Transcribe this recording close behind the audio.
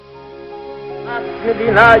A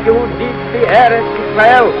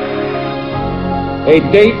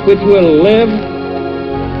date which will live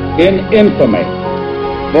in infamy.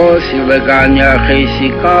 Both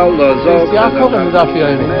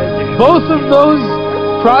of those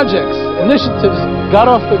projects, initiatives, got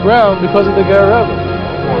off the ground because of the Guerrero.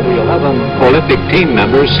 For the 11 Olympic team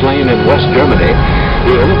members slain in West Germany,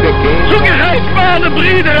 the Olympic Games... Zugehört waren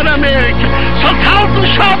Brüder in Amerika. So tausend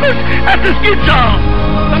Schabbos, es ist getan.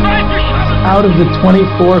 Out of the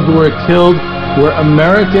 24 who were killed were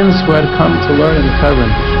Americans who had come to learn in Hebron.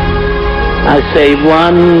 I say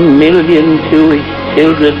 1 million Jewish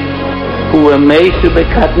children who were made to be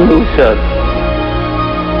Katnusot.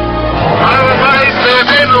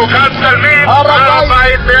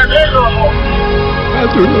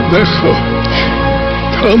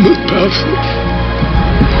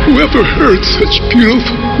 Whoever heard such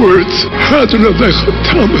beautiful words?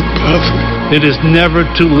 It is never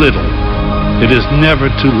too little, it is never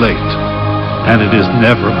too late, and it is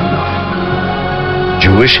never enough.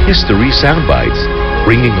 Jewish History Soundbites,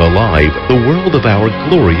 bringing alive the world of our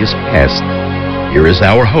glorious past. Here is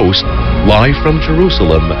our host, live from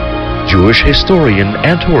Jerusalem, Jewish historian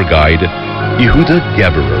and tour guide, Yehuda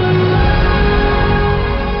Geberer.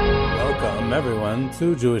 Welcome, everyone,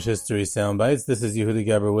 to Jewish History Soundbites. This is Yehuda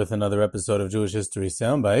Geberer with another episode of Jewish History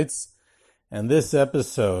Soundbites. And this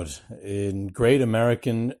episode, in Great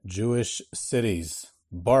American Jewish Cities,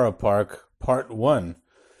 Borough Park, Part 1.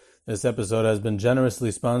 This episode has been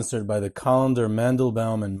generously sponsored by the Collender,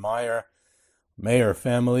 Mandelbaum, and Mayer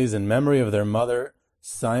families in memory of their mother,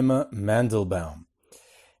 Sima Mandelbaum.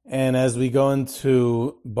 And as we go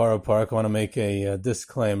into Borough Park, I want to make a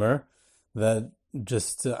disclaimer that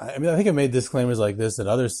I think I made disclaimers like this in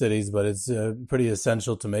other cities, but it's pretty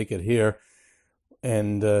essential to make it here.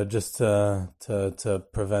 And just to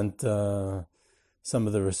prevent some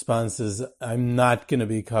of the responses, I'm not going to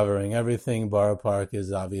be covering everything. Borough Park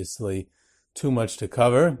is obviously too much to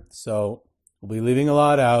cover, so we'll be leaving a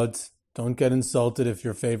lot out. Don't get insulted if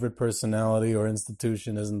your favorite personality or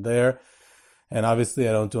institution isn't there. And obviously,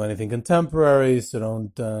 I don't do anything contemporary, so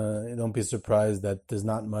don't be surprised that there's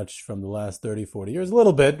not much from the last 30, 40 years. A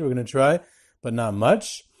little bit, we're going to try, but not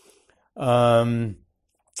much.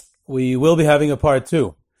 We will be having a part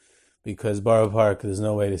 2 because Borough Park, there's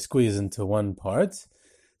no way to squeeze into one part.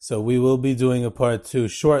 So we will be doing a part 2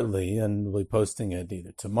 shortly, and we'll be posting it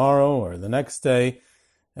either tomorrow or the next day.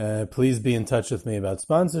 Please be in touch with me about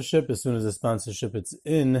sponsorship. As soon as the sponsorship is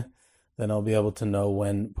in, then I'll be able to know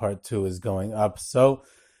when part 2 is going up. So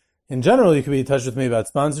in general, you can be in touch with me about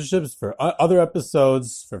sponsorships for other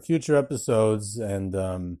episodes, for future episodes, and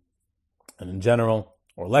in general,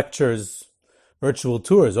 or lectures, virtual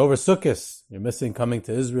tours over Sukkot. You're missing coming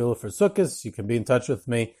to Israel for Sukkot. You can be in touch with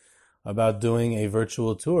me about doing a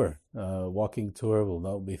virtual tour, walking tour. That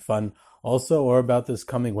will be fun also, or about this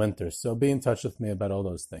coming winter. So be in touch with me about all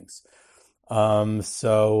those things. We're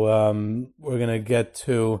going to get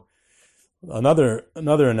to another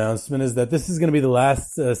announcement is that this is going to be the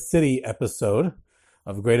last city episode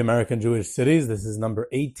of Great American Jewish Cities. This is number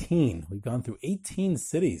 18. We've gone through 18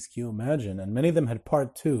 cities. Can you imagine? And many of them had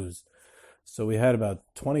part 2s. So we had about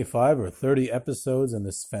 25 or 30 episodes in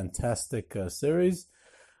this fantastic series,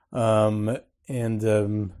 we're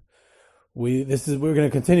going to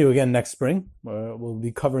continue again next spring. We'll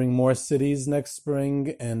be covering more cities next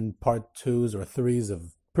spring and part 2s or 3s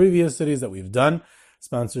of previous cities that we've done.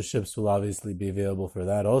 Sponsorships will obviously be available for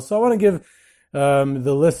that. Also, I want to give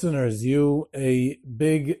the listeners you a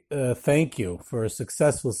big thank you for a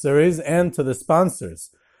successful series, and to the sponsors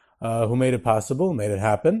who made it possible, made it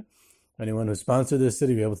happen. Anyone who sponsored this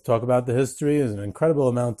city, be able to talk about the history, is an incredible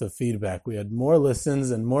amount of feedback. We had more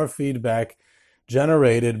listens and more feedback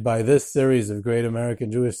generated by this series of Great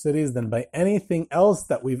American Jewish Cities than by anything else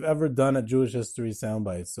that we've ever done at Jewish History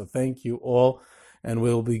Soundbites. So thank you all, and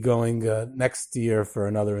we'll be going next year for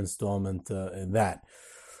another installment in that.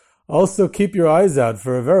 Also, keep your eyes out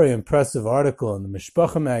for a very impressive article in the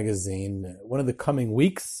Mishpacha magazine, one of the coming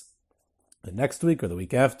weeks, the next week or the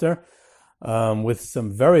week after, with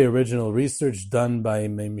some very original research done by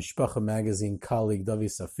my Mishpacha magazine colleague, Davi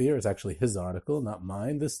Safir. It's actually his article, not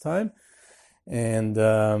mine this time. And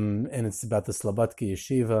it's about the Slobodki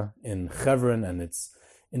Yeshiva in Hebron and its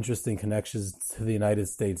interesting connections to the United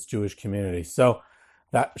States Jewish community. So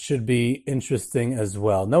that should be interesting as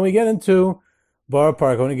well. Now we get into Borough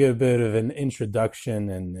Park. I want to give a bit of an introduction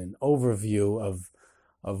and an overview of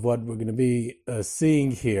what we're going to be seeing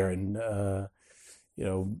here, and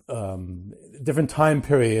different time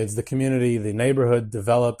periods the community, the neighborhood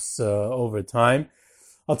develops over time.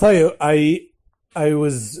 I'll tell you, I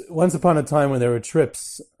was once upon a time when there were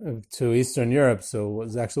trips to Eastern Europe. So it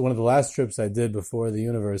was actually one of the last trips I did before the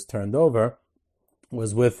universe turned over.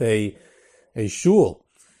 Was with a shul,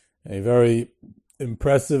 a very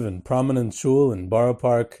impressive and prominent shul in Borough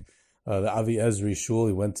Park, the Avi Ezri shul.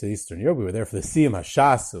 We went to Eastern Europe. We were there for the Siyum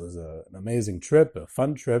HaShas. It was an amazing trip, a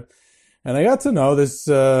fun trip. And I got to know this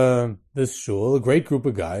shul, a great group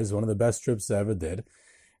of guys, one of the best trips I ever did.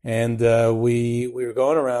 And we were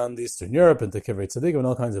going around Eastern Europe and to Kivrei Tzadikim and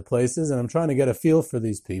all kinds of places, and I'm trying to get a feel for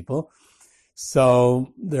these people.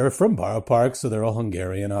 So they're from Borough Park, so they're all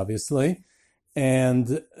Hungarian, obviously.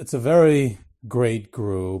 And it's a very great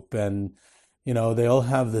group, and, you know, they all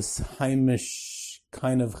have this Haimish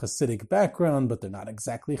kind of Hasidic background, but they're not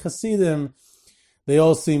exactly Hasidim. They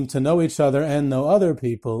all seem to know each other and know other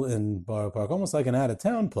people in Borough Park, almost like an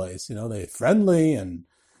out-of-town place. You know, they're friendly and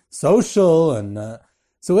social, and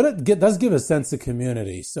so it does give a sense of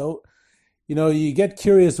community. So, you know, you get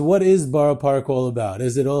curious, what is Borough Park all about?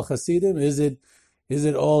 Is it all Hasidim? Is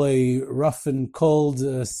it all a rough and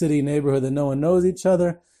cold city neighborhood that no one knows each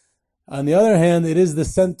other? On the other hand, it is the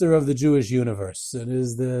center of the Jewish universe. It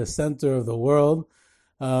is the center of the world.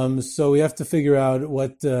 So we have to figure out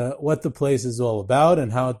what the place is all about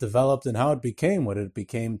and how it developed and how it became what it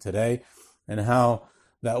became today, and how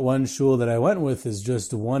that one shul that I went with is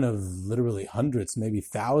just one of literally hundreds, maybe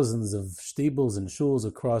thousands of shtibels and shuls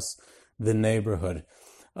across the neighborhood.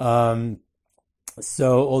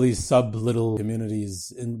 So all these sub-little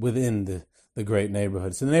communities within the great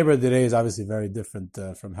neighborhood. So the neighborhood today is obviously very different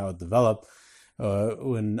from how it developed.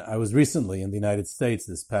 When I was recently in the United States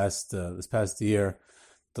this past year,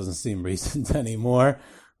 doesn't seem recent anymore,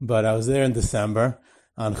 but I was there in December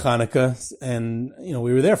on Hanukkah, and you know,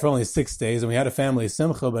 we were there for only 6 days, and we had a family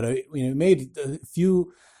simcha, but we made a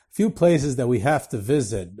few places that we have to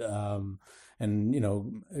visit, and you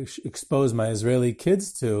know, expose my Israeli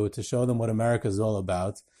kids to show them what America is all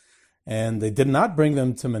about. And they did not bring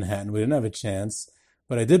them to Manhattan. We didn't have a chance,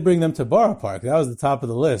 but I did bring them to Borough Park. That was the top of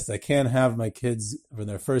the list. I can't have my kids for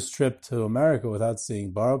their first trip to America without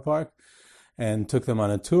seeing Borough Park, and took them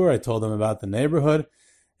on a tour. I told them about the neighborhood.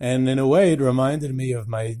 And in a way, it reminded me of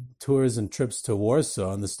my tours and trips to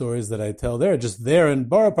Warsaw and the stories that I tell there. Just there in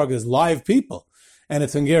Borough Park, there's live people, and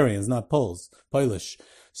it's Hungarians, not Polish.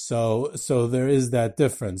 So there is that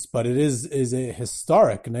difference. But it is a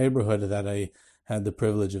historic neighborhood that I had the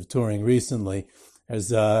privilege of touring recently.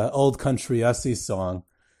 There's an old Country Yossi song.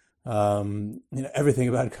 You know, everything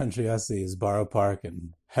about Country Yossi is Borough Park,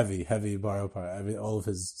 and heavy Borough Park. All of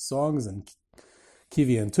his songs, and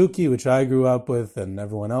Kivi and Tuki, which I grew up with and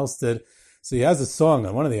everyone else did. So he has a song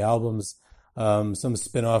on one of the albums, some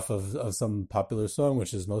spin-off of some popular song,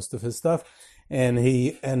 which is most of his stuff. And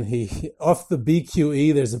he off the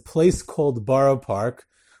BQE, there's a place called Borough Park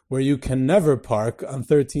where you can never park on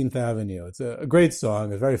 13th Avenue. It's a great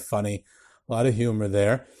song. It's very funny. A lot of humor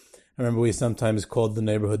there. I remember we sometimes called the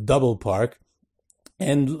neighborhood Double Park.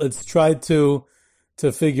 And let's try to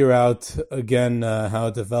figure out again how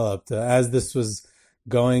it developed. As this was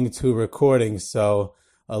going to recording, so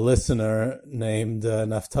a listener named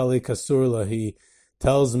Naftali Kasurla, he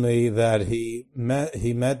tells me that he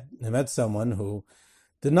met someone who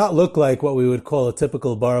did not look like what we would call a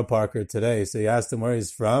typical Borough Parker today. So he asked him where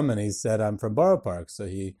he's from, and he said, "I'm from Borough Park." So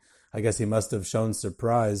I guess he must have shown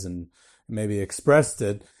surprise and maybe expressed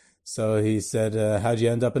it. So he said, "How'd you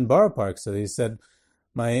end up in Borough Park?" So he said,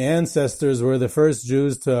 "My ancestors were the first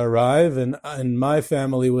Jews to arrive, and my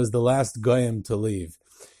family was the last Goyim to leave."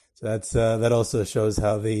 So that also shows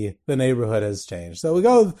how the neighborhood has changed. So we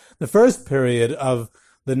go, the first period of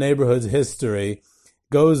the neighborhood's history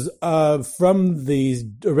goes from the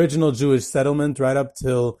original Jewish settlement right up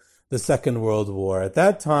till the Second World War. At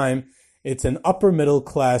that time, it's an upper middle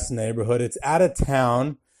class neighborhood. It's out of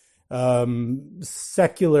town,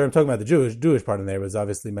 secular. I'm talking about the Jewish part of the neighborhood. There's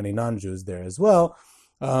obviously many non-Jews there as well.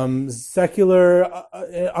 Secular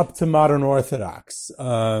up to modern Orthodox,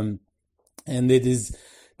 and it is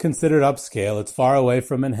considered upscale. It's far away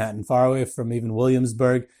from Manhattan, far away from even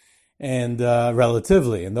Williamsburg, and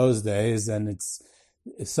relatively in those days, and it's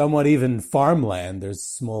somewhat even farmland. There's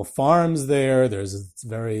small farms there. There's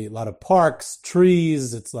a lot of parks,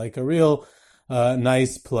 trees. It's like a real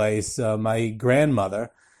nice place. My grandmother,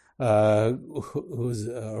 who's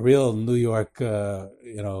a real New York,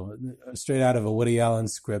 straight out of a Woody Allen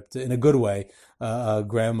script in a good way,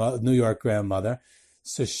 New York grandmother.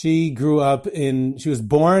 So she was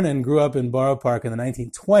born and grew up in Borough Park in the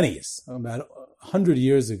 1920s, about 100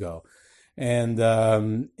 years ago.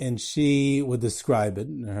 And she would describe it,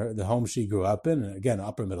 the home she grew up in, and again,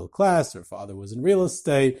 upper middle class. Her father was in real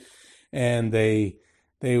estate, and they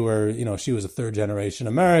they were, she was a third generation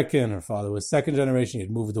American. Her father was second generation. He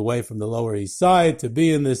had moved away from the Lower East Side to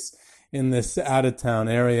be in this out of town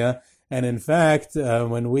area. And in fact,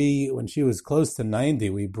 when she was close to 90,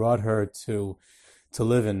 we brought her to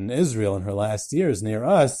live in Israel in her last years near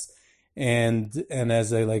us. And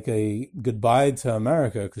as a goodbye to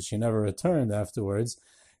America, because she never returned afterwards,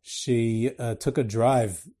 she took a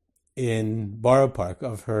drive in Borough Park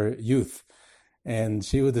of her youth. And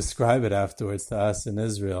she would describe it afterwards to us in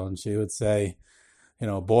Israel. And she would say,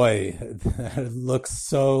 boy, it looks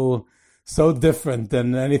so different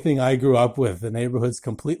than anything I grew up with. The neighborhood's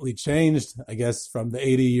completely changed, I guess, from the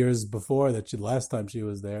 80 years before last time she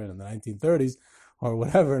was there in the 1930s or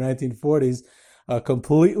whatever, 1940s. A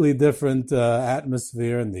completely different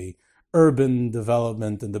atmosphere, and the urban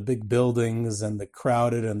development and the big buildings and the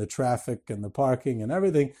crowded and the traffic and the parking and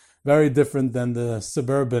everything, very different than the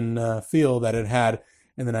suburban feel that it had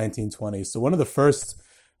in the 1920s. So one of the first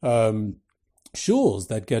shuls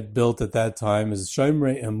that get built at that time is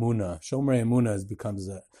Shomrei Emunah. Shomrei Emunah becomes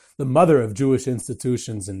the mother of Jewish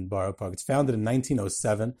institutions in Borough Park. It's founded in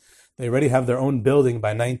 1907. They already have their own building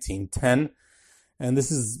by 1910. And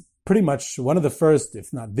this is pretty much one of the first,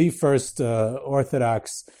 if not the first,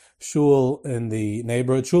 Orthodox shul in the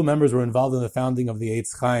neighborhood. Shul members were involved in the founding of the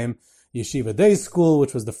Eitz Chaim Yeshiva Day School,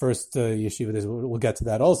 which was the first yeshiva day. We'll get to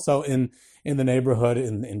that also in the neighborhood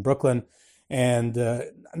in Brooklyn. And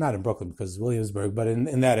not in Brooklyn because Williamsburg, but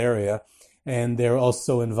in that area. And they're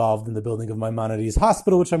also involved in the building of Maimonides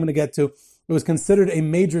Hospital, which I'm going to get to. It was considered a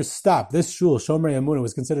major stop. This shul, Shomrei Emunah,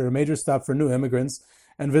 was considered a major stop for new immigrants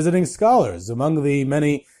and visiting scholars. Among the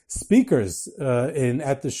many speakers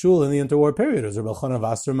at the shul in the interwar period was Rabbi Elchanan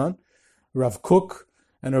Wasserman, Rav Kook,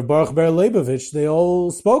 and Rav Baruch Ber Leibovich. They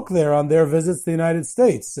all spoke there on their visits to the United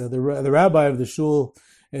States. The rabbi of the shul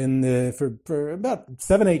for about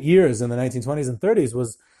 7-8 years in the 1920s and 30s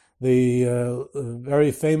was the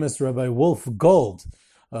very famous Rabbi Wolf Gold,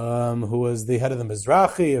 who was the head of the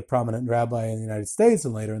Mizrachi, a prominent rabbi in the United States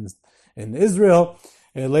and later in Israel.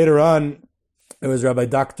 Later on, it was Rabbi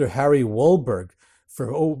Dr. Harry Wahlberg. For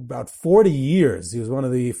about 40 years, he was one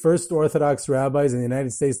of the first Orthodox rabbis in the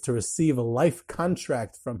United States to receive a life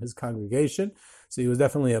contract from his congregation. So he was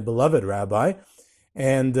definitely a beloved rabbi.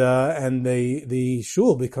 And the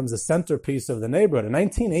shul becomes a centerpiece of the neighborhood. In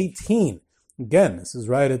 1918, again, this is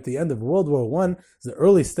right at the end of World War I, the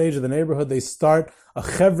early stage of the neighborhood, they start a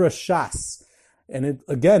Chevra Shas. And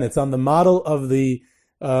it's on the model of the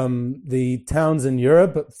towns in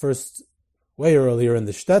Europe, first way earlier in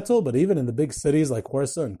the shtetl, but even in the big cities like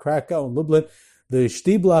Warsaw and Krakow and Lublin, the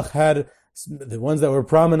Shtiblach had, the ones that were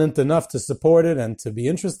prominent enough to support it and to be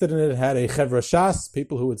interested in it, had a Chevra Shas,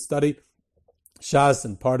 people who would study Shas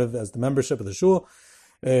and part of as the membership of the shul,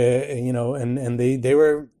 and they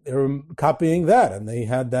were copying that, and they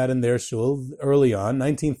had that in their shul early on.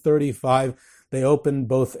 1935, they opened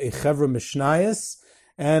both a Chevra Mishnayos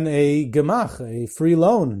and a Gemach, a free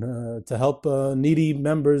loan to help needy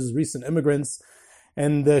members, recent immigrants.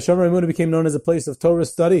 And Shomrei Emunah became known as a place of Torah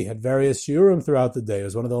study, had various shiurim throughout the day. It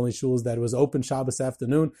was one of the only shuls that was open Shabbos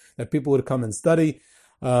afternoon, that people would come and study.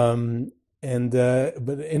 But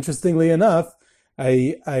interestingly enough,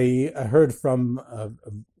 I heard from a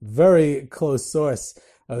very close source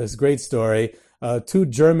this great story. 2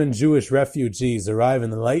 German Jewish refugees arrive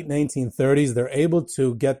in the late 1930s. They're able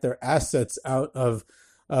to get their assets out of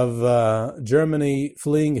Germany,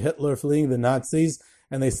 fleeing Hitler, fleeing the Nazis,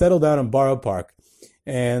 and they settle down in Borough Park.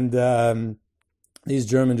 And these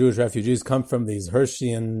German Jewish refugees come from these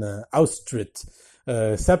Hersheian Austritt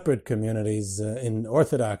separate communities in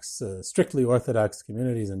Orthodox, strictly Orthodox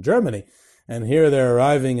communities in Germany. And here they're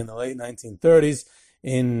arriving in the late 1930s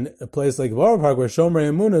in a place like Borough Park, where Shomrei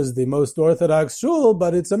Emunah is the most Orthodox shul,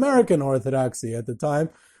 but it's American Orthodoxy at the time,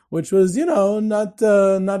 which was, not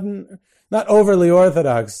overly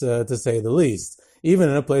Orthodox, to say the least, even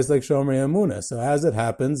in a place like Shomrei Emunah. So as it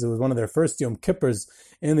happens, it was one of their first Yom Kippurs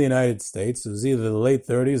in the United States. It was either the late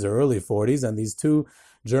 30s or early 40s, and these 2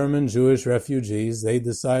 German Jewish refugees, they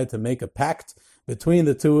decided to make a pact between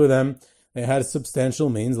the 2 of them. They had substantial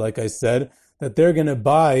means, like I said, that they're going to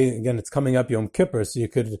buy, again, it's coming up Yom Kippur, so you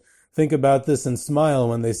could think about this and smile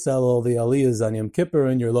when they sell all the aliyahs on Yom Kippur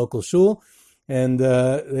in your local shul. And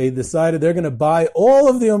they decided they're going to buy all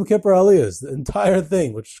of the Yom Kippur aliyahs, the entire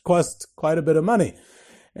thing, which cost quite a bit of money.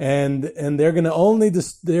 And they're going to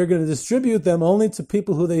distribute them only to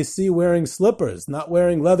people who they see wearing slippers, not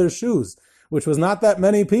wearing leather shoes, which was not that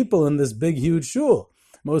many people in this big, huge shul.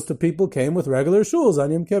 Most of the people came with regular shuls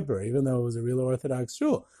on Yom Kippur, even though it was a real Orthodox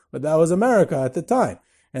shul. But that was America at the time.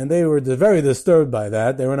 and they were very disturbed by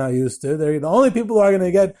that. They were not used to it. The only people who are going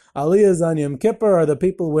to get Aliyahs on Yom Kippur are the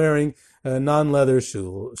people wearing non-leather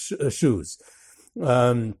shoes.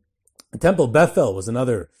 Temple Bethel was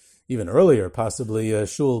another, even earlier, possibly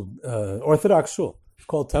shul, Orthodox shul. It's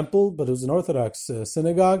called Temple, but it was an Orthodox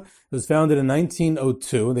synagogue. It was founded in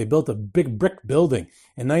 1902. They built a big brick building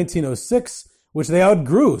in 1906, which they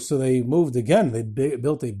outgrew, so they moved again. They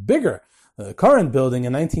built a bigger current building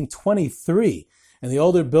in 1923, and the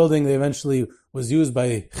older building they eventually was used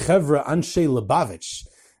by Chevra Anshe Lubavitch,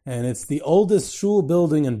 and it's the oldest shul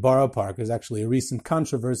building in Borough Park. There's actually a recent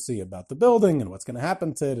controversy about the building and what's going to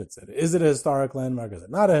happen to it. Is it a historic landmark? Is it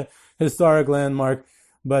not a historic landmark?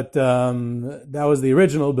 But that was the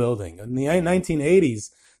original building. In the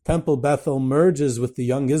 1980s, Temple Bethel merges with the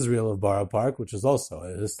Young Israel of Borough Park, which is also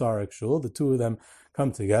a historic shul. The two of them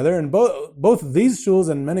come together, and both of these shuls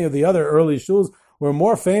and many of the other early shuls were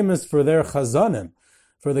more famous for their chazanim,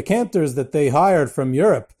 for the cantors that they hired from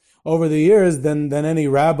Europe over the years than any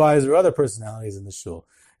rabbis or other personalities in the shul.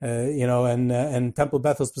 And Temple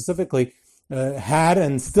Bethel specifically had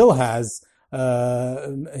and still has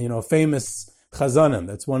famous chazanim.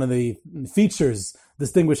 That's one of the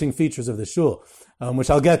distinguishing features of the shul, which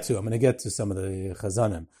I'll get to. I'm going to get to some of the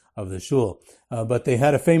chazanim of the shul. But they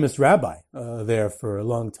had a famous rabbi there for a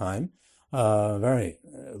long time, very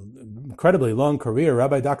incredibly long career,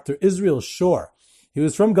 Rabbi Dr. Israel Shor. He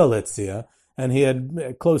was from Galicia, and he had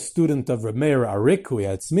a close student of Reb Meir Arik, who he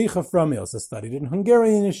had smicha from. He also studied in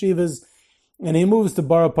Hungarian yeshivas, and he moves to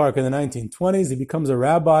Borough Park in the 1920s. He becomes a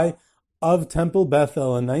rabbi of Temple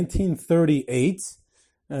Bethel in 1938,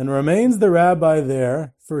 and remains the rabbi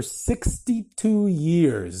there for 62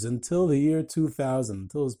 years until the year 2000,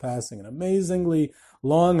 until his passing. An amazingly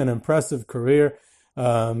long and impressive career.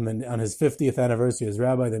 And on his 50th anniversary as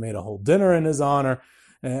rabbi, they made a whole dinner in his honor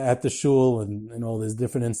at the shul and all these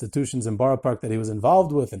different institutions in Borough Park that he was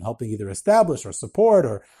involved with and helping either establish or support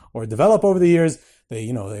or develop over the years. They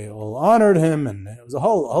all honored him, and it was a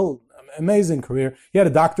whole amazing career. He had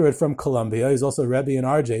a doctorate from Columbia. He's also a Rebbe in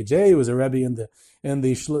RJJ. He was a Rebbe in the Reb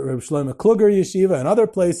Shlomo Kluger Yeshiva and other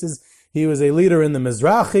places. He was a leader in the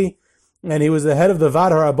Mizrahi, and he was the head of the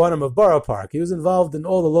Vad HaRabbanim of Borough Park. He was involved in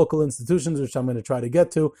all the local institutions, which I'm going to try to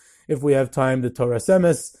get to if we have time. The Torah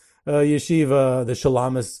Semes Yeshiva, the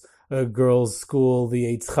Shalamis Girls School, the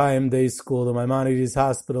Eitz Chaim Day School, the Maimonides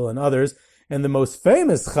Hospital, and others. And the most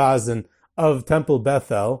famous chazan of Temple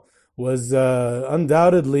Bethel was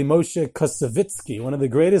undoubtedly Moshe Kosovitsky, one of the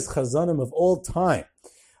greatest chazanim of all time.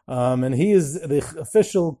 And he is the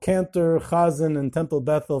official cantor chazan in Temple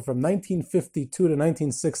Bethel from 1952 to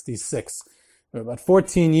 1966, for about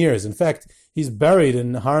 14 years. In fact, he's buried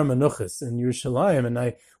in Har Menuchos in Yerushalayim,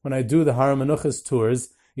 and when I do the Har Menuchos tours,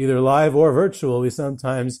 either live or virtual, we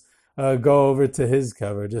sometimes go over to his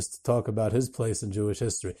cover just to talk about his place in Jewish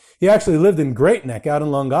history. He actually lived in Great Neck out in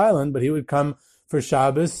Long Island, but he would come for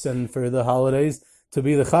Shabbos and for the holidays to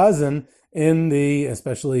be the chazan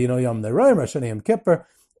especially Yom Neroim, Rosh Hashanah, Yom Kippur,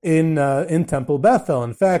 in Temple Bethel.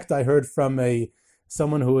 In fact, I heard from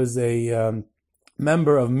someone who is a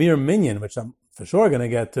member of Mir Minyan, which I'm for sure going to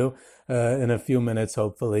get to in a few minutes,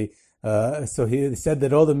 hopefully. So he said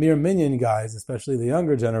that all the Mir Minyan guys, especially the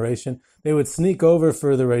younger generation, they would sneak over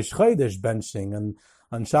for the Reish Chodesh benching and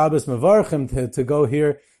on Shabbos Mevarchim to go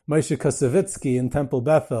hear Moshe Kosovitsky in Temple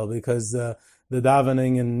Bethel, because the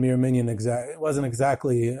davening in Mir Minyan wasn't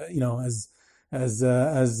exactly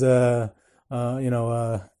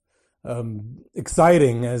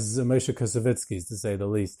exciting as Moshe Kosovitsky's, to say the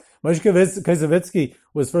least. Moshe Kosovitsky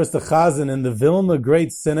was first a chazan in the Vilna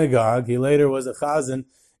Great Synagogue. He later was a chazan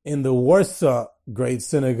in the Warsaw Great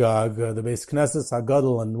Synagogue, the Beis Knesset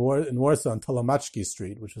Hagadol in Warsaw on Tolomatsky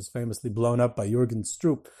Street, which was famously blown up by Jürgen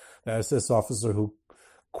Stroop, the SS officer who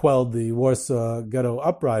quelled the Warsaw Ghetto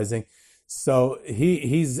Uprising. So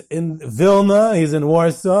he's in Vilna, he's in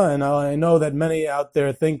Warsaw, and I know that many out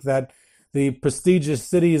there think that the prestigious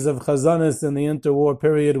cities of Chazanis in the interwar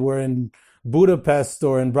period were in Budapest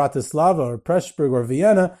or in Bratislava or Pressburg or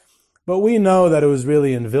Vienna, but we know that it was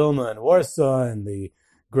really in Vilna and Warsaw and the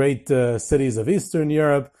great cities of Eastern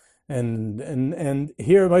Europe. And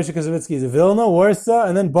here Moshe Kosovitsky is Vilna, Warsaw,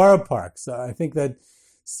 and then Borough Park. So I think that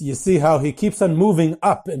you see how he keeps on moving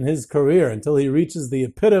up in his career until he reaches the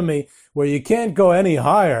epitome where you can't go any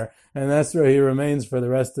higher, and that's where he remains for the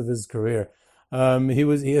rest of his career.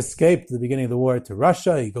 He escaped at the beginning of the war to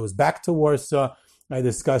Russia. He goes back to Warsaw. I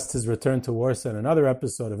discussed his return to Warsaw in another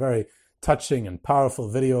episode, a very touching and powerful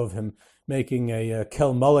video of him making a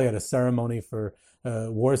Kel Mole at a ceremony for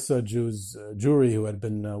Warsaw Jewry who had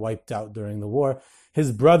been wiped out during the war.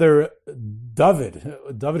 His brother David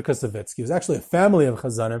Kosovetsky, was actually a family of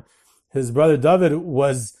Chazanim. His brother David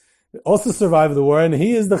also survived the war, and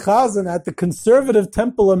he is the Chazan at the conservative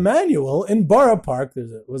Temple Emmanuel in Borough Park.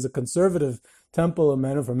 There was a conservative Temple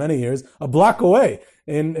Emmanuel for many years, a block away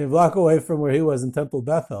from where he was in Temple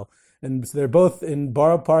Bethel. And so they're both in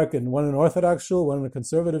Borough Park, and one in Orthodox shul, one in a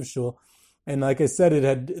conservative shul. And like I said,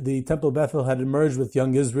 the Temple Bethel had emerged with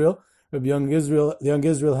Young Israel. Young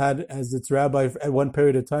Israel had as its rabbi at one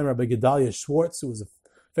period of time, Rabbi Gedalia Schwartz, who was a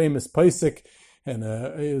famous Pesach, and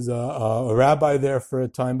he was a rabbi there for a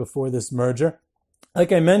time before this merger.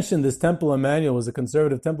 Like I mentioned, this Temple Emmanuel was a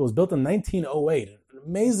conservative temple. It was built in 1908. An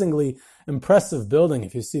amazingly impressive building.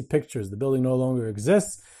 If you see pictures, the building no longer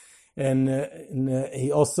exists. And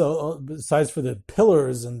he also, besides for the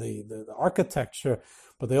pillars and the architecture,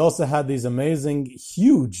 but they also had these amazing,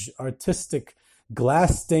 huge, artistic,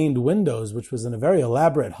 glass-stained windows, which was in a very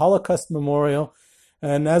elaborate Holocaust memorial.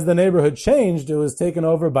 And as the neighborhood changed, it was taken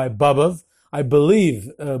over by Bubov, I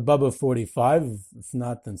believe Bubov 45. If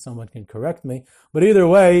not, then someone can correct me. But either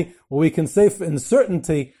way, we can say in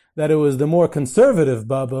certainty that it was the more conservative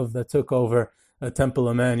Bubov that took over Temple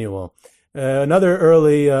Emmanuel. Another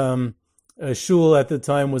early shul at the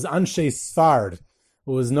time was Anshe Sfard. It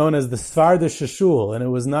was known as the Sfardish shul, and it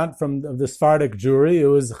was not from the Sephardic Jewry. It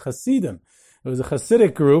was Hasidim. It was a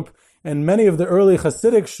Hasidic group, and many of the early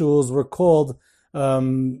Hasidic shuls were called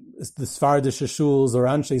the Sfardish shuls or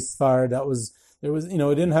Anshe Sfard.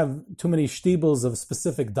 It didn't have too many shtibels of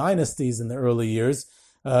specific dynasties in the early years.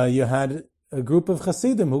 You had a group of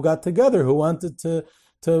Hasidim who got together, who wanted to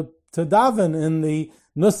daven in the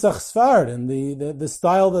Nusach Sfard, and the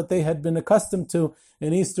style that they had been accustomed to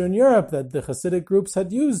in Eastern Europe, that the Hasidic groups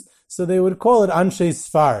had used, so they would call it Anshe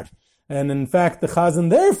Sfard. And in fact, the Chazan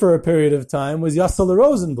there for a period of time was Yossel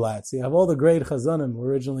Rosenblatt. So you have all the great Chazanim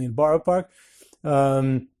originally in Borough Park.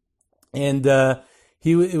 It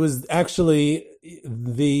was actually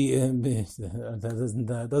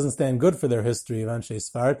that doesn't stand good for their history of Anshe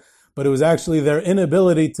Sfard, but it was actually their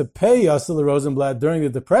inability to pay Yossel Rosenblatt during the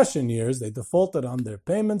Depression years. They defaulted on their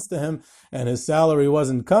payments to him, and his salary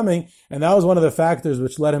wasn't coming, and that was one of the factors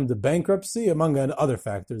which led him to bankruptcy, among other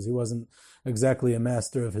factors. He wasn't exactly a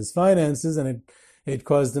master of his finances, and it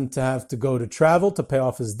caused him to have to go to travel to pay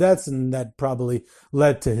off his debts, and that probably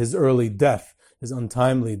led to his early death, his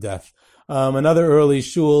untimely death. Another early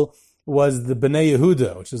shul was the Bnei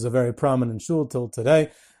Yehuda, which is a very prominent shul till today.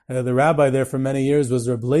 The rabbi there for many years was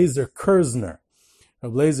Reb Leizer Kerzner.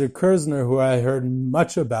 Reb Leizer Kerzner, who I heard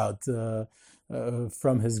much about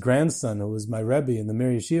from his grandson, who was my Rebbe in the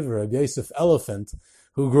Mir Yeshiva, Reb Yosef Elephant,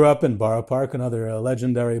 who grew up in Borough Park, another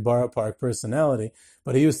legendary Borough Park personality.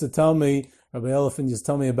 But he used to tell me, Rabbi Elephant used to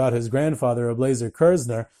tell me about his grandfather, Reb Leizer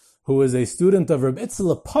Kerzner, who was a student of Reb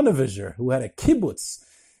Itzel Ponevezher, who had a kibbutz,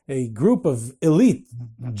 a group of elite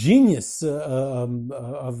genius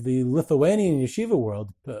of the Lithuanian yeshiva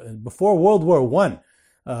world before World War I.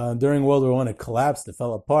 During World War I, it collapsed, it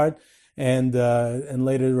fell apart, and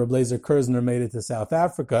later Reb Leizer Kerzner made it to South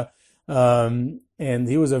Africa. And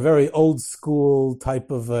he was a very old school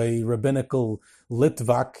type of a rabbinical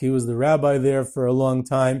Litvak. He was the rabbi there for a long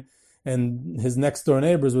time, and his next door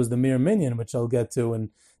neighbors was the Mir Minyan, which I'll get to, and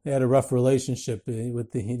they had a rough relationship he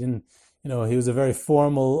was a very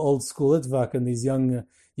formal old school Litvak, and these young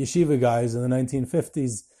yeshiva guys in the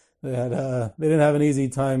 1950s, they didn't have an easy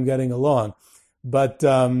time getting along. But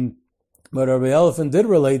what Rabbi Elephant did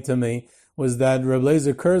relate to me was that Reb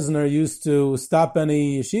Leizer Kerzner used to stop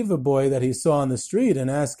any yeshiva boy that he saw on the street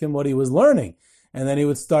and ask him what he was learning. And then he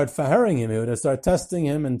would start fahering him. He would start testing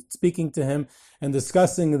him and speaking to him and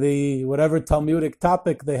discussing the whatever Talmudic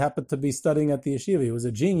topic they happened to be studying at the yeshiva. He was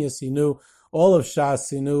a genius. He knew all of Shas.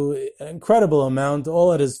 He knew an incredible amount,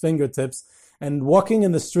 all at his fingertips. And walking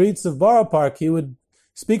in the streets of Borough Park, he would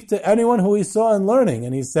speak to anyone who he saw and learning.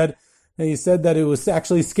 And he said that it was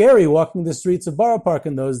actually scary walking the streets of Borough Park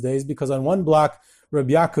in those days, because on one block, Reb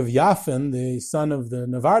Yaakov Yafin, the son of the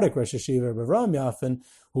Navardic Rosh Yeshiva, Reb Avraham Yafin,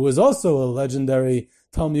 who was also a legendary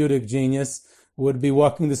Talmudic genius, would be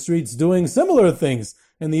walking the streets doing similar things.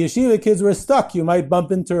 And the yeshiva kids were stuck. You might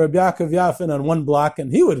bump into Reb Yaakov Yafin on one block,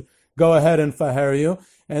 and he would go ahead and faher you.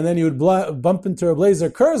 And then you would bump into Reb Leizer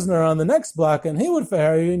Kerzner on the next block, and he would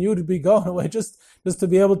faher you, and you would be going away just to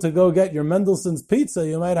be able to go get your Mendelssohn's pizza.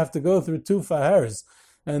 You might have to go through 2 fahers.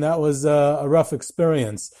 And that was a rough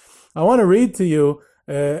experience. I want to read to you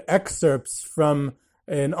excerpts from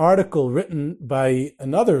an article written by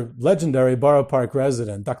another legendary Borough Park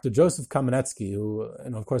resident, Dr. Joseph Kamenetsky, who,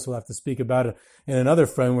 of course, we'll have to speak about it in another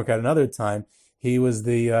framework at another time. He was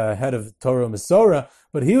the head of Torah Masorah,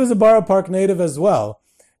 but he was a Borough Park native as well.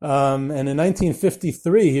 And in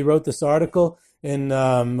 1953, he wrote this article in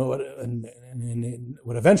what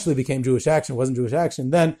eventually became Jewish Action. It wasn't Jewish Action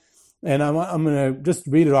then. And I'm going to just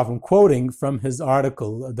read it off. I'm quoting from his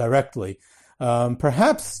article directly.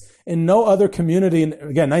 Perhaps in no other community,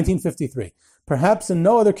 again, 1953, perhaps in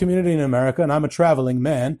no other community in America, and I'm a traveling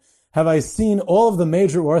man, have I seen all of the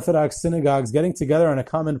major Orthodox synagogues getting together on a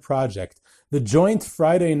common project. The Joint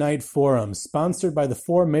Friday Night Forum, sponsored by the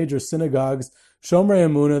four major synagogues, Shomrei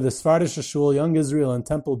Emunah, the Sephardic Shul, Young Israel, and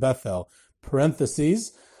Temple Bethel,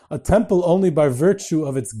 parentheses, a temple only by virtue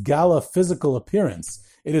of its gala physical appearance.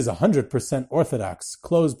 It is 100% Orthodox,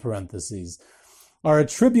 close parentheses, are a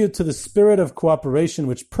tribute to the spirit of cooperation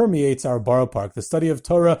which permeates our Borough Park. The study of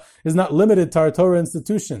Torah is not limited to our Torah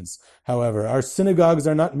institutions. However, our synagogues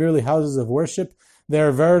are not merely houses of worship, they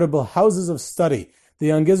are veritable houses of study. The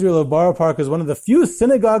Young Israel of Borough Park is one of the few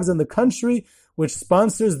synagogues in the country which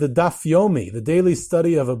sponsors the Daf Yomi, the daily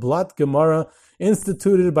study of a Blat Gemara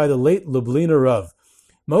instituted by the late Lubliner Rav.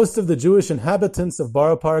 Most of the Jewish inhabitants of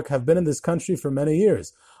Borough Park have been in this country for many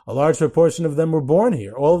years. A large proportion of them were born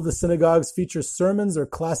here. All of the synagogues feature sermons or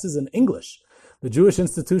classes in English. The Jewish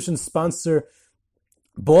institutions sponsor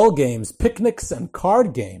ball games, picnics, and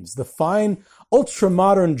card games. The fine,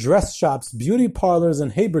 ultra-modern dress shops, beauty parlors,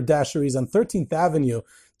 and haberdasheries on 13th Avenue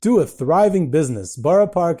do a thriving business. Borough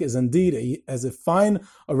Park is indeed as fine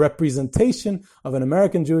a representation of an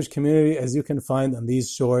American Jewish community as you can find on these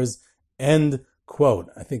shores. End quote.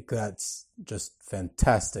 I think that's just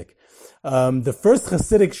fantastic. The first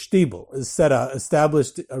Hasidic shtibel is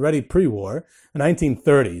established already pre-war, in the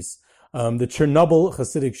 1930s. The Chernobyl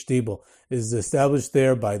Hasidic shtibel is established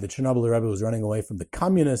there by the Chernobyl Rebbe who was running away from the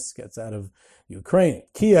communists, gets out of Ukraine,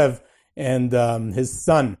 Kiev, and his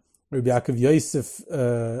son, Rabbi Yaakov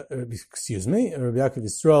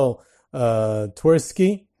Yisrael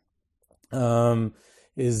Twersky,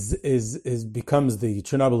 becomes the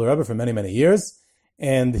Chernobyl Rebbe for many, many years.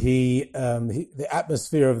 And the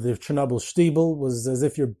atmosphere of the Chernobyl shtibel was as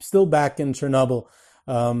if you're still back in Chernobyl.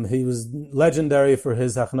 He was legendary for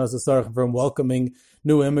his hachnasas sarach, for welcoming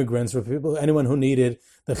new immigrants, for people, anyone who needed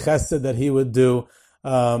the chesed that he would do.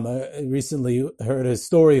 I recently heard a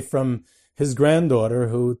story from his granddaughter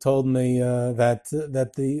who told me that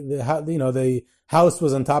the house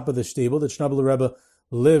was on top of the shtibel. The Chernobyl Rebbe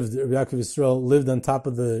lived, Rabbi Yaakov Yisrael lived on top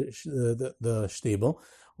of the shtibel,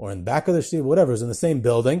 or in the back of the shtibel, whatever. It was in the same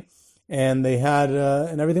building, and they had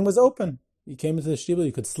and everything was open. You came into the shtibel,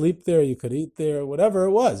 you could sleep there, you could eat there, whatever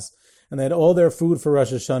it was. And they had all their food for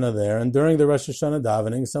Rosh Hashanah there. And during the Rosh Hashanah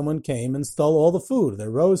davening, someone came and stole all the food, their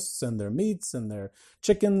roasts and their meats and their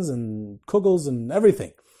chickens and kugels and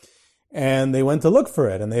everything. And they went to look for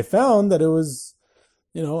it, and they found that it was,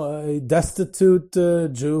 a destitute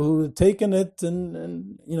Jew who had taken it,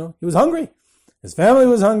 and he was hungry. His family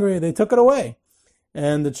was hungry. They took it away.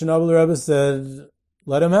 And the Chernobyl Rebbe said,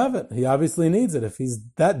 let him have it. He obviously needs it. If he's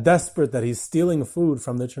that desperate that he's stealing food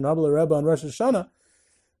from the Chernobyl Rebbe on Rosh Hashanah,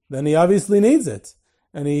 then he obviously needs it.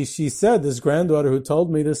 And she said, this granddaughter who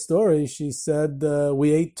told me this story, she said,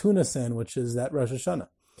 we ate tuna sandwiches that Rosh Hashanah.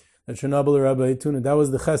 The Chernobyl Rebbe ate tuna. That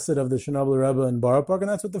was the chesed of the Chernobyl Rebbe in Borough Park, and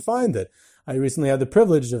that's what defined it. I recently had the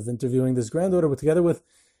privilege of interviewing this granddaughter together with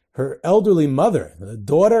her elderly mother, the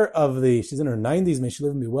daughter of she's in her 90s, may she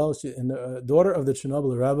live and be well, the daughter of the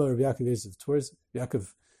Chernobyl Rebbe, Rabbi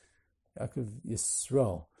Yaakov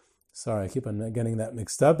Yisrael. Sorry, I keep on getting that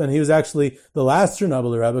mixed up. And he was actually the last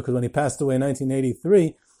Chernobyl Rebbe, because when he passed away in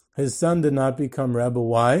 1983, his son did not become Rebbe.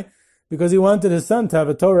 Why? Because he wanted his son to have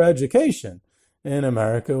a Torah education in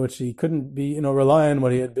America, which he couldn't be, rely on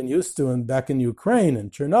what he had been used to back in Ukraine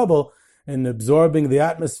and Chernobyl, and absorbing the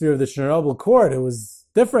atmosphere of the Chernobyl court. It was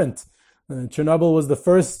different. Chernobyl was the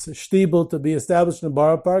first shtibel to be established in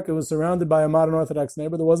Borough Park. It was surrounded by a modern Orthodox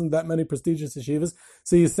neighbor. There wasn't that many prestigious yeshivas.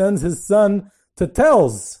 So he sends his son to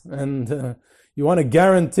Telz. And you want to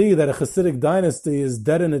guarantee that a Hasidic dynasty is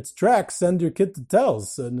dead in its tracks, send your kid to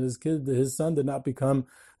Telz. And his son did not become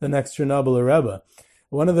the next Chernobyl Rebbe.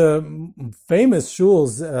 One of the famous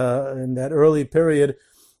shuls in that early period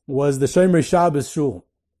was the Shomrei Shabbos shul.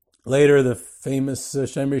 Later, the famous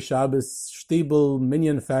Shomrei Shabbos shtibel,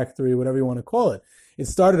 minyan factory, whatever you want to call it. It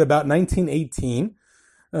started about 1918,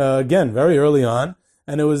 again, very early on,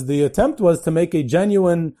 and the attempt was to make a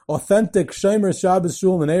genuine, authentic Shomrei Shabbos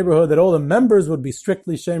shul in the neighborhood, that all the members would be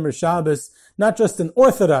strictly Shomrei Shabbos, not just an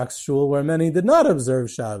Orthodox shul where many did not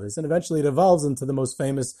observe Shabbos. And eventually it evolves into the most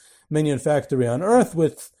famous minyan factory on earth,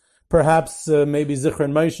 with perhaps maybe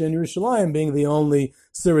Zichron Moshe in Yerushalayim being the only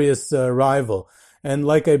serious rival. And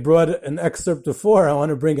like I brought an excerpt before, I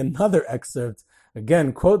want to bring another excerpt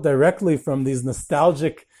again, quote directly from these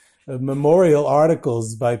nostalgic memorial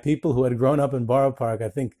articles by people who had grown up in Borough Park. I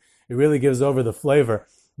think it really gives over the flavor.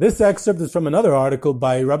 This excerpt is from another article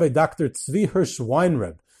by Rabbi Dr. Tzvi Hirsch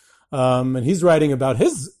Weinreb. And he's writing about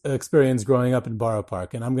his experience growing up in Borough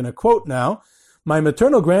Park. And I'm going to quote now, "My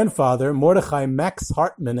maternal grandfather, Mordechai Max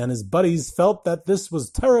Hartman, and his buddies felt that this was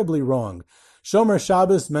terribly wrong. Shomer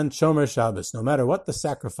Shabbos meant Shomer Shabbos, no matter what the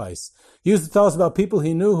sacrifice. He used to tell us about people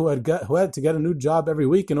he knew who had to get a new job every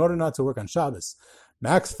week in order not to work on Shabbos.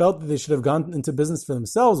 Max felt that they should have gone into business for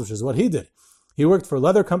themselves, which is what he did. He worked for a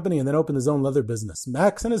leather company and then opened his own leather business.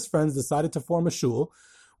 Max and his friends decided to form a shul,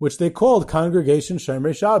 which they called Congregation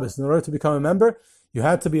Shomer Shabbos. In order to become a member, you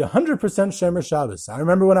had to be 100% Shomer Shabbos. I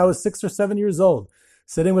remember when I was 6 or 7 years old,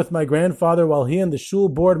 sitting with my grandfather while he and the shul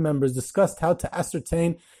board members discussed how to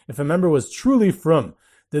ascertain if a member was truly frum.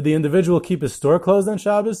 Did the individual keep his store closed on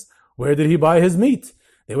Shabbos? Where did he buy his meat?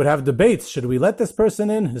 They would have debates. Should we let this person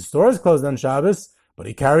in? His store is closed on Shabbos, but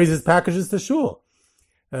he carries his packages to shul."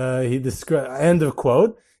 End of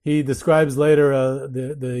quote. He describes later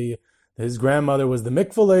his grandmother was the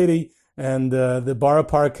mikveh lady, and the Borough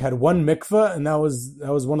Park had one mikveh, and that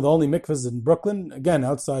was one of the only mikvehs in Brooklyn. Again,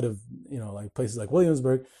 outside of like places like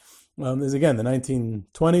Williamsburg. Is again the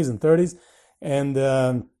 1920s and 30s, and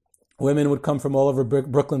women would come from all over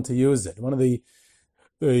Brooklyn to use it. One of the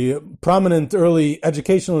prominent early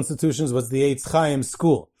educational institutions was the Eitz Chaim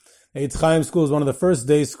School. Eitz Chaim School was one of the first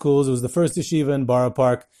day schools. It was the first yeshiva in Borough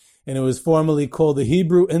Park, and it was formerly called the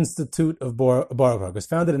Hebrew Institute of Borough Park. It was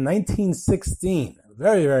founded in 1916,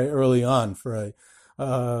 very, very early on for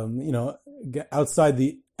outside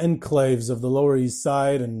the enclaves of the Lower East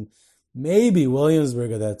Side and maybe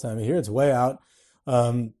Williamsburg at that time. Here it's way out.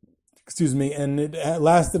 And it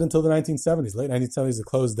lasted until the 1970s. Late 1970s, it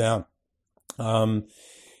closed down.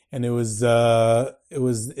 And it was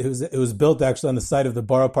built actually on the site of the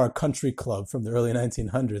Borough Park Country Club from the early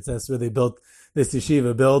 1900s. That's where they built this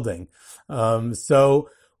yeshiva building. So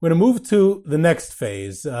we're going to move to the next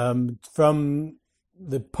phase, from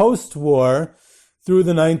the post-war through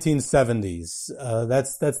the 1970s.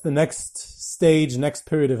 That's the next stage, next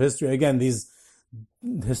period of history. Again, these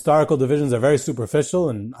historical divisions are very superficial,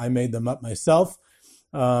 and I made them up myself.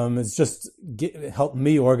 It's just helped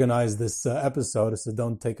me organize this episode, so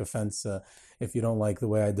don't take offense if you don't like the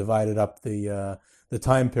way I divided up the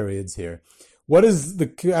time periods here. What is the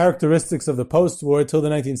characteristics of the post-war till the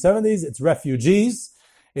 1970s? It's refugees.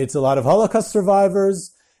 It's a lot of Holocaust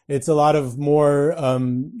survivors. It's a lot of more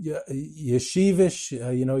yeshivish,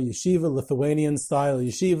 yeshiva, Lithuanian-style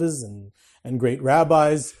yeshivas and great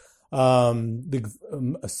rabbis. Some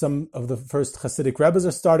of the first Hasidic rabbis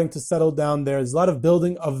are starting to settle down there. There's a lot of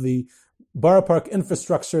building of the Borough Park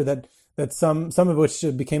infrastructure that some of which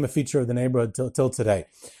became a feature of the neighborhood till today.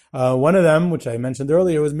 One of them, which I mentioned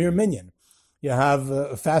earlier, was Mir Minyan. You have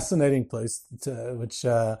a fascinating place which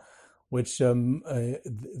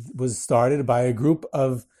was started by a group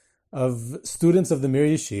of students of the Mir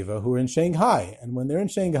Yeshiva who are in Shanghai. And when they're in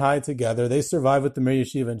Shanghai together, they survive with the Mir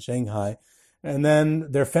Yeshiva in Shanghai. And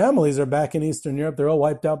then their families are back in Eastern Europe. They're all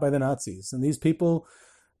wiped out by the Nazis. And these people,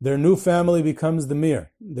 their new family becomes the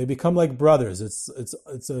Mir. They become like brothers.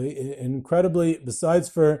 It's incredibly, besides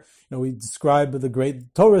for, we describe the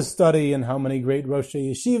great Torah study and how many great Rosh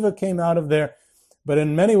Yeshiva came out of there. But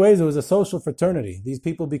in many ways, it was a social fraternity. These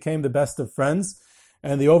people became the best of friends.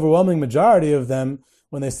 And the overwhelming majority of them,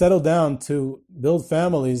 when they settled down to build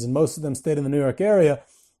families, and most of them stayed in the New York area,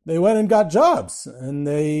 they went and got jobs, and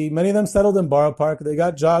many of them settled in Borough Park. They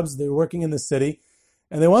got jobs. They were working in the city,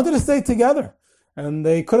 and they wanted to stay together, and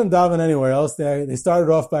they couldn't daven anywhere else. They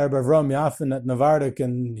started off by Rabbi Avraham Yafin at Navardik,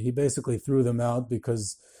 and he basically threw them out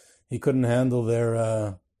because he couldn't handle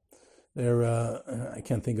their I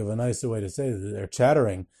can't think of a nicer way to say it, their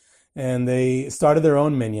chattering, and they started their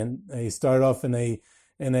own minyan. They started off in a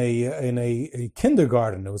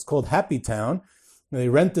kindergarten. It was called Happy Town. They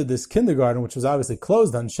rented this kindergarten, which was obviously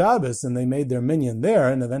closed on Shabbos, and they made their minyan there.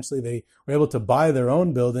 And eventually they were able to buy their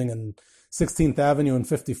own building on 16th Avenue and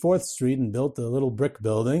 54th Street and built a little brick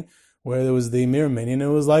building where there was the Mir minyan. It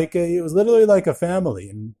was literally like a family.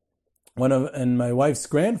 And my wife's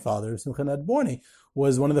grandfather, Simcha Nadborny,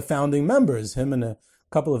 was one of the founding members. Him and a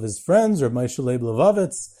couple of his friends, Rabbi Moshe Leib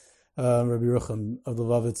Levovitz, Rabbi Yerucham of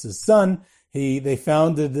Levovitz's son. They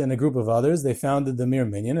founded, and a group of others, they founded the Mir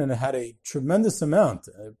Minyan, and it had a tremendous amount,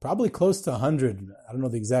 probably close to 100, I don't know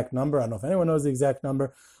the exact number, I don't know if anyone knows the exact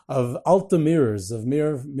number, of Alta Mirrors, of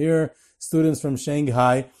Mir students from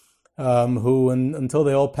Shanghai, who, until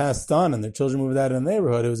they all passed on and their children moved out of the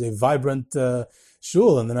neighborhood, it was a vibrant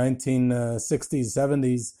shul in the 1960s,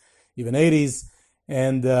 70s, even 80s,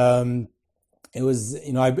 and it was,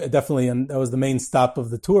 I definitely, and that was the main stop of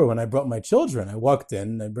the tour when I brought my children. I walked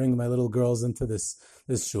in, I bring my little girls into this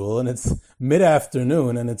shul, and it's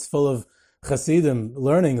mid-afternoon, and it's full of Hasidim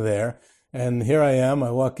learning there. And here I am,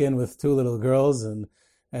 I walk in with two little girls, and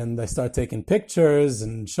I start taking pictures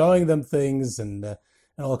and showing them things and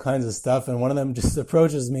all kinds of stuff. And one of them just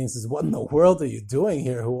approaches me and says, "What in the world are you doing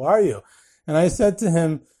here? Who are you?" And I said to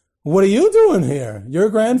him, "What are you doing here? Your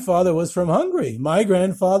grandfather was from Hungary. My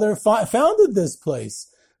grandfather founded this place.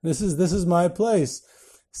 This is my place."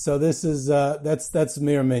 So this is that's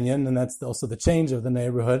Mir Minyan, and that's also the change of the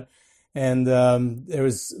neighborhood. And there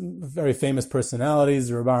was very famous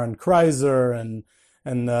personalities, Reb Aaron Kreiser and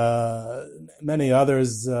many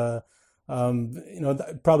others.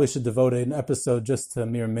 Probably should devote an episode just to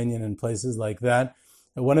Mir Minyan and places like that.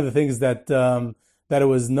 And one of the things that it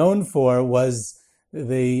was known for was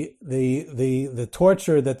the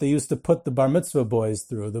torture that they used to put the bar mitzvah boys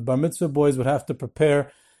through. The bar mitzvah boys would have to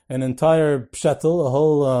prepare an entire pshetel, a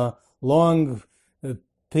whole long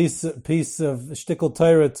piece of shtickle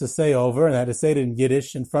Torah to say over, and had to say it in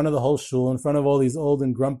Yiddish in front of the whole shul, in front of all these old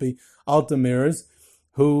and grumpy Altamirs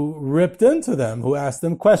who ripped into them, who asked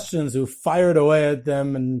them questions, who fired away at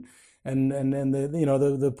them, and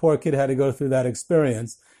the poor kid had to go through that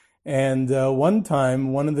experience. And one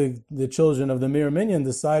time, one of the children of the Mir Minyan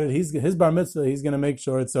decided his bar mitzvah, he's going to make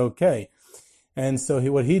sure it's okay. And so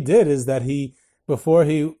what he did is that before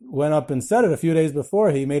he went up and said it, a few days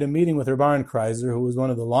before, he made a meeting with Reb Aaron Kreiser, who was one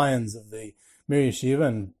of the lions of the Mir Yeshiva,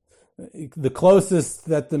 and the closest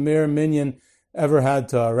that the Mir Minyan ever had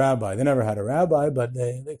to a rabbi. They never had a rabbi, but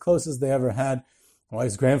the closest they ever had. Well,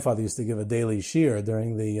 his grandfather used to give a daily shiur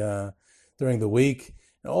during the week.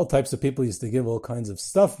 And all types of people used to give all kinds of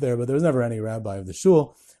stuff there, but there was never any rabbi of the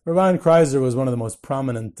shul. Reb Aaron Kreiser was one of the most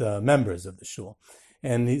prominent members of the shul.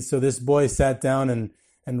 And so this boy sat down and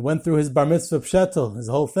went through his bar mitzvah pshetel, his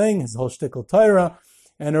whole thing, his whole shtickle Torah.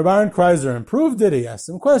 And Reb Aaron Kreiser improved it. He asked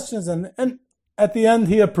some questions, and at the end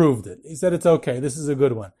he approved it. He said, "It's okay, this is a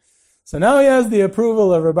good one." So now he has the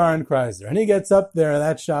approval of Reb Aaron Kreiser, and he gets up there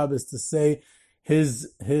that Shabbos to say his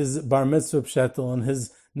bar mitzvah pshetel, and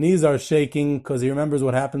his knees are shaking because he remembers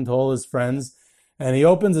what happened to all his friends. And he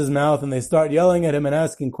opens his mouth, and they start yelling at him and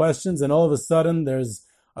asking questions, and all of a sudden there's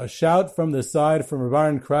a shout from the side from Reb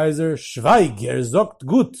Aaron Kreiser, "Schweig, sagt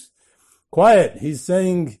gut." Quiet. He's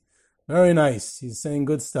saying very nice. He's saying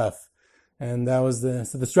good stuff. And that was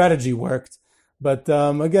the strategy worked. But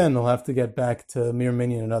again, we'll have to get back to Mir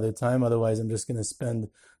Minyan another time. Otherwise, I'm just going to spend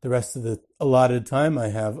the rest of the allotted time I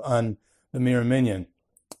have on the Mir Minyan.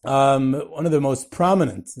 One of the most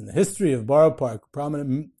prominent in the history of Borough Park,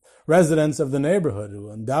 prominent residents of the neighborhood, who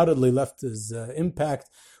undoubtedly left his impact,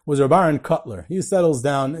 was Reb Aaron Kotler. He settles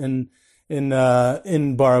down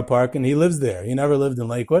in Borough Park, and he lives there. He never lived in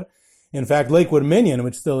Lakewood. In fact, Lakewood Minyan,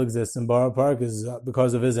 which still exists in Borough Park, is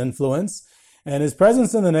because of his influence. And his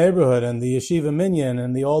presence in the neighborhood, and the yeshiva minyan,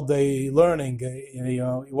 and the all-day learning,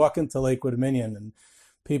 you walk into Lakewood Minyan, and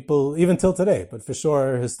people, even till today, but for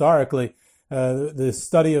sure historically, the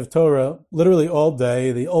study of Torah, literally all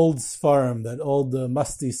day, the old Sfarim, that old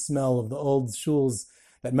musty smell of the old shuls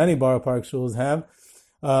that many Borough Park shuls have,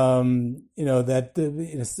 that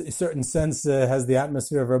in a certain sense has the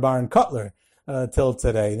atmosphere of Reb Aaron Kotler till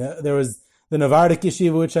today. There was the Navardic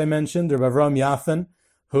yeshiva, which I mentioned, Reb Avram Yafen,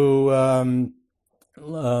 who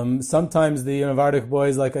sometimes the Navardic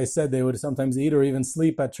boys, like I said, they would sometimes eat or even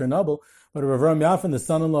sleep at Chernobyl. But Rav Avram Yafen, the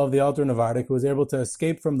son-in-law of the Alter Navardic, who was able to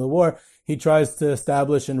escape from the war, he tries to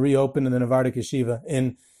establish and reopen in the Navardic yeshiva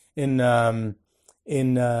in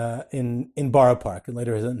Borough Park. And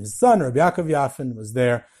later his son, Rabbi Yaakov Yafen, was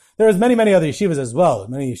there. There's many other yeshivas as well.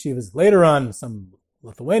 Many yeshivas later on, some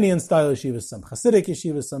Lithuanian-style yeshivas, some Hasidic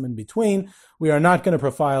yeshivas, some in between. We are not going to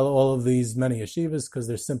profile all of these many yeshivas because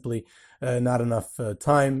there's simply not enough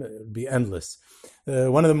time. It would be endless.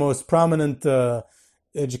 One of the most prominent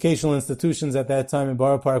educational institutions at that time in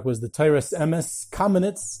Borough Park was the Tyrus Emes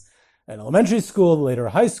Kamenetz, an elementary school, later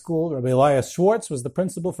a high school. Rabbi Elias Schwartz was the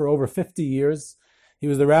principal for over 50 years. He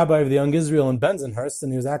was the rabbi of the Young Israel in Bensonhurst,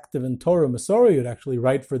 and he was active in Torah Masorah. He would actually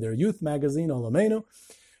write for their youth magazine, Olamenu.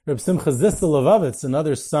 Reb Simcha Zissel Levovitz,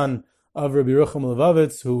 another son of Rabbi Yerucham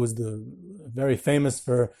Levovitz, who was very famous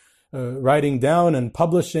for writing down and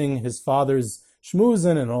publishing his father's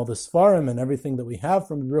shmuzin and all the Sfarim, and everything that we have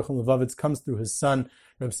from Rabbi Yerucham Levovitz comes through his son,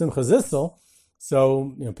 Reb Simcha Zissel.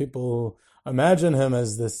 So, people imagine him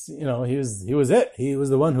as this, he was it. He was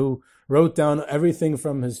the one who wrote down everything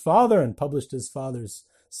from his father and published his father's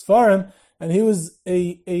Sfarim, and he was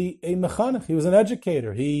a mechanech. He was an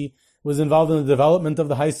educator. He was involved in the development of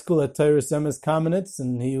the high school at Tyrus Emes Kamenetz,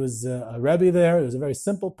 and he was a rebbe there. He was a very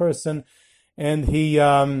simple person, and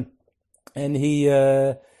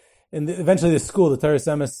eventually the school, the Torah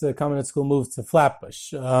Emes Common School, moved to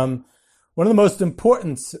Flatbush. One of the most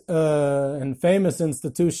important and famous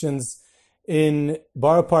institutions in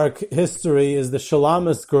Borough Park history is the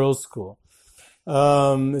Shalamis Girls' School.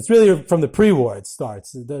 It's really from the pre-war. It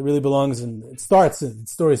starts. It really belongs in. It starts. The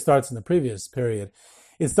story starts in the previous period.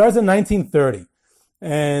 It starts in 1930,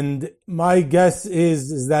 and my guess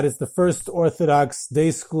is that it's the first Orthodox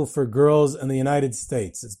day school for girls in the United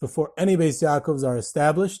States. It's before any Beis Yaakovs are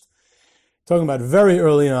established. Talking about very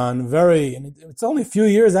early on, and it's only a few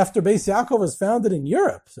years after Beis Yaakov was founded in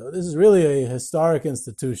Europe. So this is really a historic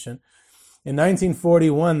institution. In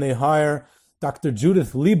 1941, they hire Dr.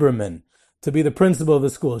 Judith Lieberman to be the principal of the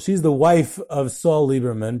school. She's the wife of Saul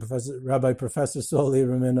Lieberman, Professor Saul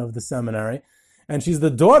Lieberman of the seminary, and she's the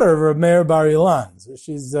daughter of Reb Meir Bar Ilan. So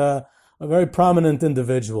she's a very prominent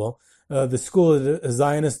individual. The school is a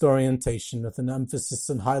Zionist orientation with an emphasis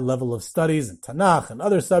on high level of studies in Tanakh and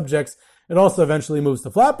other subjects. It also eventually moves to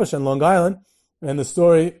Flatbush and Long Island. And the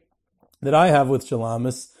story that I have with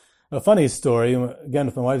Shalamis, a funny story, again,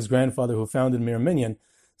 with my wife's grandfather who founded Mir Minyan.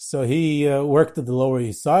 So he worked at the Lower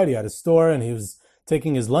East Side. He had a store, and he was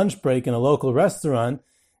taking his lunch break in a local restaurant.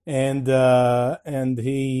 And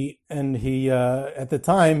he at the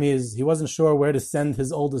time he wasn't sure where to send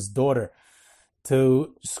his oldest daughter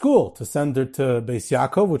to school, to send her to Beis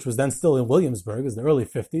Yaakov, which was then still in Williamsburg. It was in the early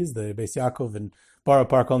 50s. The Beis Yaakov in Borough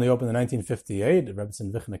Park only opened in 1958,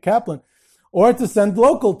 Rebbetzin Vichna Kaplan, or to send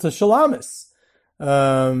local to Shalamis.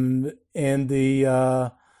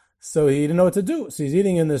 So he didn't know what to do. So he's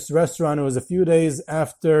eating in this restaurant. It was a few days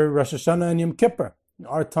after Rosh Hashanah and Yom Kippur,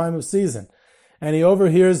 our time of season. And he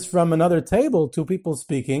overhears from another table two people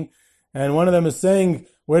speaking, and one of them is saying,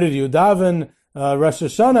 "Where did you daven Rosh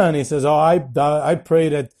Hashanah?" And he says, "Oh, I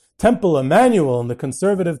prayed at Temple Emmanuel, in the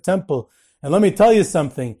conservative temple. And let me tell you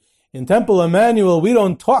something. In Temple Emmanuel, we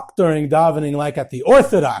don't talk during davening like at the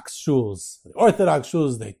Orthodox shuls. The Orthodox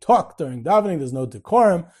shuls, they talk during davening. There's no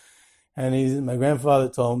decorum." And my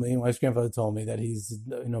wife's grandfather told me that he's,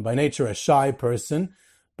 by nature a shy person,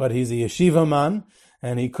 but he's a yeshiva man,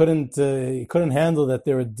 and he couldn't handle that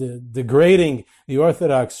they were degrading the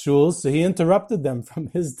Orthodox shuls, so he interrupted them from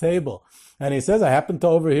his table. And he says, "I happened to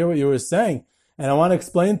overhear what you were saying, and I want to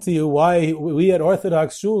explain to you why we at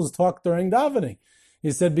Orthodox shuls talk during davening."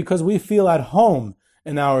 He said, "Because we feel at home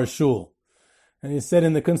in our shul." And he said,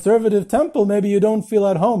 "In the conservative temple, maybe you don't feel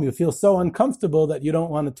at home. You feel so uncomfortable that you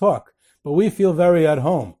don't want to talk. But we feel very at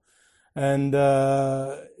home." And,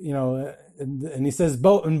 and he says,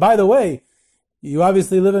 and by the way, you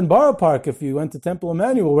obviously live in Borough Park. If you went to Temple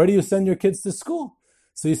Emmanuel, where do you send your kids to school?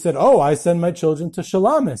 So he said, "Oh, I send my children to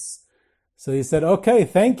Shalamis." So he said, "Okay,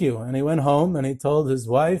 thank you." And he went home and he told his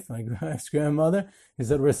wife, my grandmother, he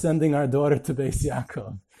said, "We're sending our daughter to Beis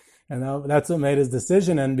Yaakov." And that's what made his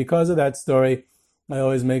decision. And because of that story, I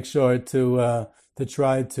always make sure to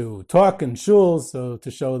try to talk in shul, so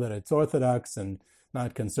to show that it's Orthodox and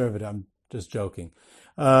not conservative. I'm just joking.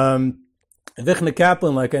 Vichna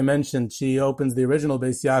Kaplan, like I mentioned, she opens the original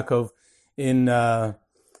Beis Yaakov in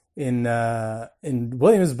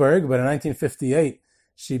Williamsburg, but in 1958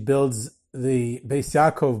 she builds the Beis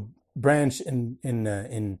Yaakov branch in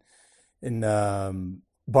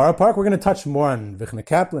Borough Park. We're going to touch more on Vichna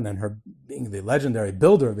Kaplan and her being the legendary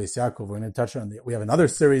builder of Beis Yaakov. We're going to touch on we have another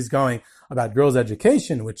series going about girls'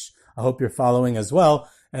 education, which I hope you're following as well,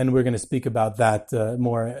 and we're going to speak about that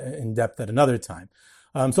more in depth at another time.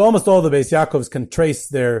 So almost all the Beis Yaakovs can trace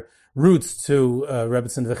their roots to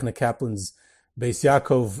Rebbetzin Vichna Kaplan's Beis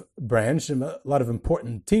Yaakov branch, and a lot of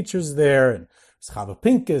important teachers there, and Chava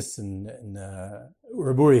Pincus and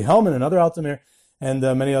Raburi Hellman and other Altamir, and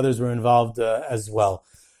many others were involved as well.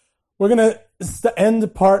 We're going to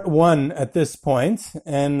end part 1 at this point,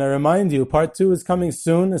 and I remind you, part 2 is coming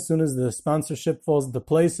soon as the sponsorship falls into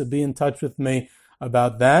place, so be in touch with me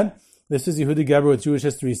about that. This is Yehudi Geber with Jewish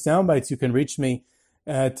History Soundbites. You can reach me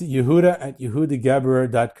at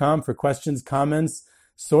yehuda@yehudigeber.com for questions, comments,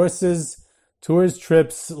 sources, tours,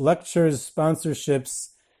 trips, lectures, sponsorships,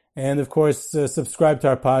 and of course, subscribe to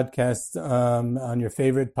our podcast on your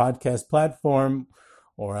favorite podcast platform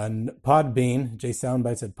or on Podbean,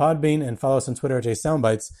 JSoundbites at Podbean, and follow us on Twitter at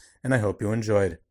JSoundbites, and I hope you enjoyed.